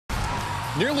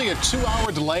Nearly a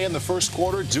 2-hour delay in the first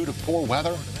quarter due to poor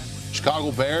weather.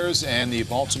 Chicago Bears and the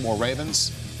Baltimore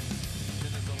Ravens.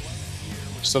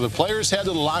 So the players head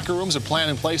to the locker rooms, a plan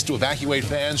in place to evacuate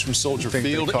fans from Soldier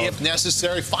Field if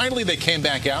necessary. Finally, they came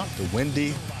back out. The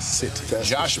Windy City.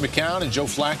 Josh McCown and Joe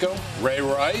Flacco. Ray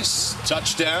Rice,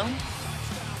 touchdown.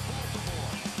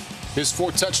 His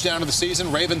fourth touchdown of the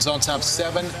season. Ravens on top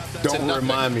 7-0. Don't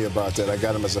remind me about that. I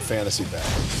got him as a fantasy back.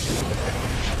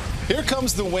 Here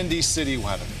comes the Windy City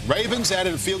weather. Ravens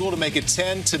added a field goal to make it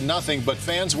 10-0, but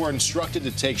fans were instructed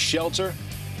to take shelter.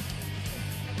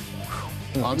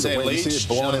 Monte Leach,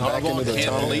 John Harbaugh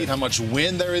can't believe how much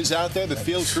wind there is out there. The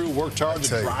field crew worked hard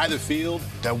to dry the field.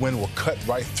 That wind will cut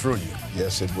right through you.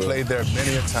 Yes, it will. Played there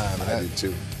many a time. I did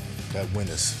too. That wind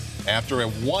is after a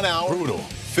 1 hour, brutal,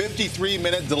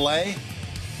 53-minute delay.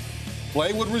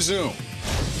 Play would resume.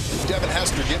 Devin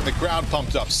Hester getting the crowd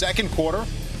pumped up. Second quarter,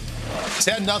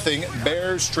 10-0.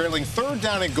 Bears trailing third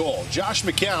down and goal. Josh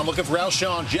McCown looking for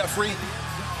Alshon Jeffrey.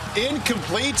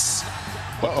 Incompletes.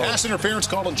 Pass interference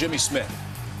called on Jimmy Smith.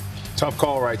 Tough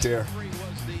call right there.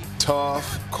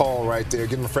 Tough call right there.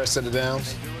 Give him a fresh set of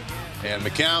downs. And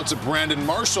McCown to Brandon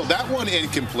Marshall. That one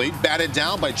incomplete. Batted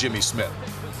down by Jimmy Smith.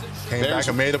 Came back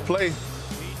and made a play.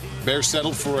 Bears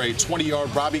settled for a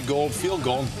 20-yard Robbie Gould field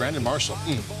goal. Brandon Marshall.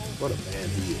 What a man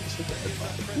he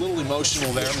is. A little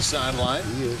emotional there on the sideline.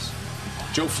 He is.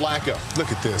 Joe Flacco. Look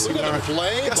at this. Look at a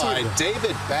play by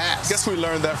David Bass. Guess who we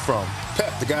learned that from?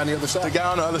 Pep, the guy on the other side. The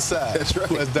guy on the other side. That's right.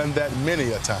 Who has done that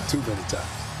many a time. Too many times.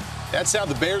 That's how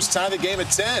the Bears tie the game at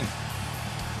 10.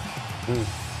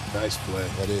 Nice play.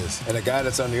 That is. And the guy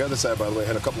that's on the other side, by the way,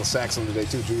 had a couple of sacks on today,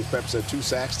 too. Julius Peppers had 2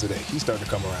 sacks today. He's starting to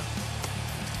come around.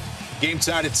 Game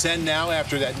tied at 10 now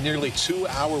after that nearly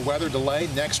 2-hour weather delay.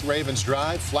 Next Ravens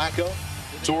drive. Flacco,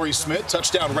 Torrey Smith,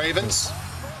 touchdown Ravens.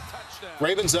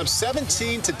 Ravens up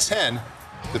 17-10.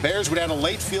 The Bears would add a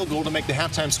late field goal to make the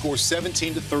halftime score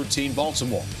 17-13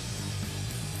 Baltimore.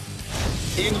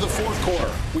 Into the fourth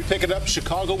quarter, we pick it up.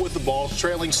 Chicago with the ball,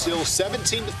 trailing still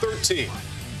 17-13.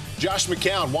 Josh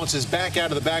McCown wants his back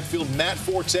out of the backfield. Matt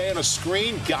Forte on a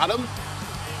screen, got him.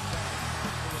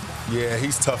 Yeah,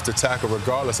 he's tough to tackle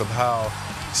regardless of how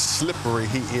slippery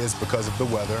he is because of the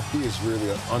weather. He is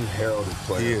really an unheralded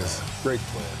player. He is. Great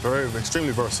player.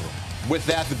 Extremely versatile. With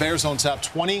that, the Bears on top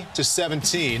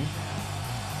 20-17.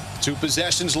 2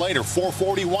 possessions later,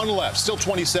 4:41 left, still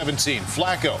 20-17.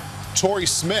 Flacco, Torrey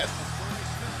Smith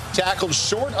tackled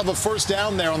short of a first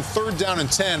down there on 3rd down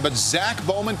and 10, but Zach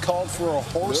Bowman called for a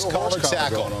horse collar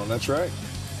tackle. That's right.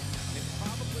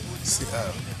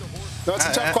 No, it's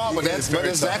a tough call, but that's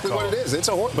exactly what it is. It's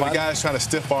a horse. But the guy's trying to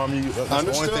stiff arm you. That's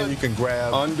the only thing you can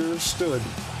grab. Understood.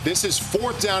 This is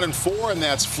 4th down and 4, and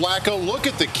that's Flacco. Look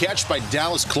at the catch by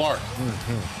Dallas Clark.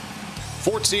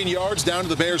 14 yards down to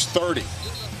the Bears' 30.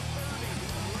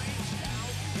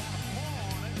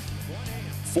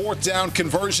 4th down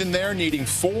conversion there, needing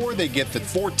 4. They get the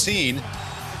 14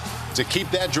 to keep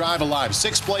that drive alive.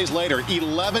 6 plays later,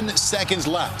 11 seconds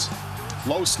left.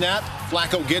 Low snap,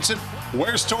 Flacco gets it.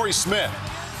 Where's Torrey Smith?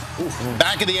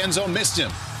 Back of the end zone, missed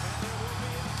him.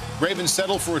 Ravens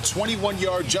settle for a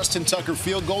 21-yard Justin Tucker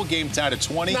field goal. Game tied at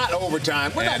 20. Not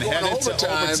overtime. We're not going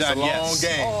overtime. It's a long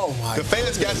game. Oh, my The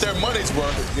fans got their money's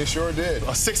worth. They sure did.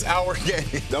 A 6-hour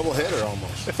game. Doubleheader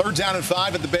almost. 3rd down and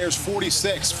 5 at the Bears'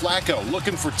 46. Flacco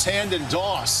looking for Tandon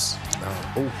Doss.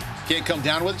 Can't come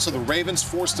down with it, so the Ravens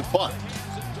forced to punt.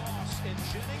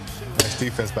 Nice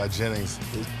defense by Jennings.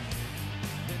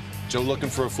 Joe looking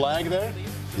for a flag there?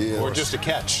 Yeah. Or just a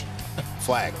catch?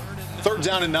 Flag. 3rd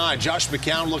down and 9. Josh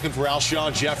McCown looking for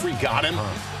Alshon Jeffrey. Got him.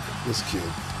 This kid,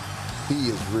 he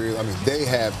is real. I mean, they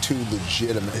have 2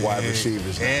 legitimate wide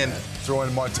receivers now. And throwing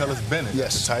Martellus Bennett.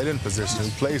 Yes. The tight end position. He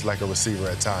plays like a receiver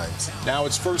at times. Now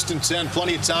it's 1st and 10.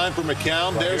 Plenty of time for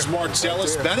McCown. There's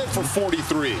Martellus Bennett for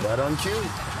 43. Right on cue.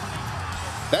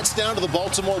 That's down to the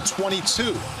Baltimore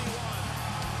 22.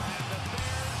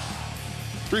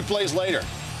 3 plays later.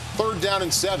 3rd down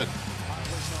and 7.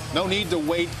 No need to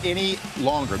wait any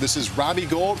longer. This is Robbie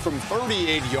Gould from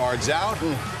 38 yards out.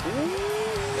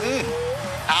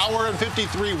 Hour and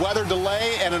 53 weather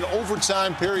delay and an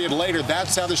overtime period later.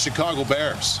 That's how the Chicago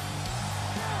Bears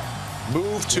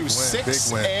move to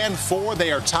 6-4.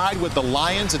 They are tied with the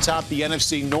Lions atop the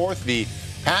NFC North. The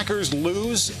Packers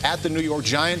lose at the New York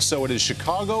Giants, so it is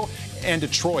Chicago and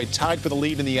Detroit tied for the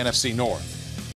lead in the NFC North.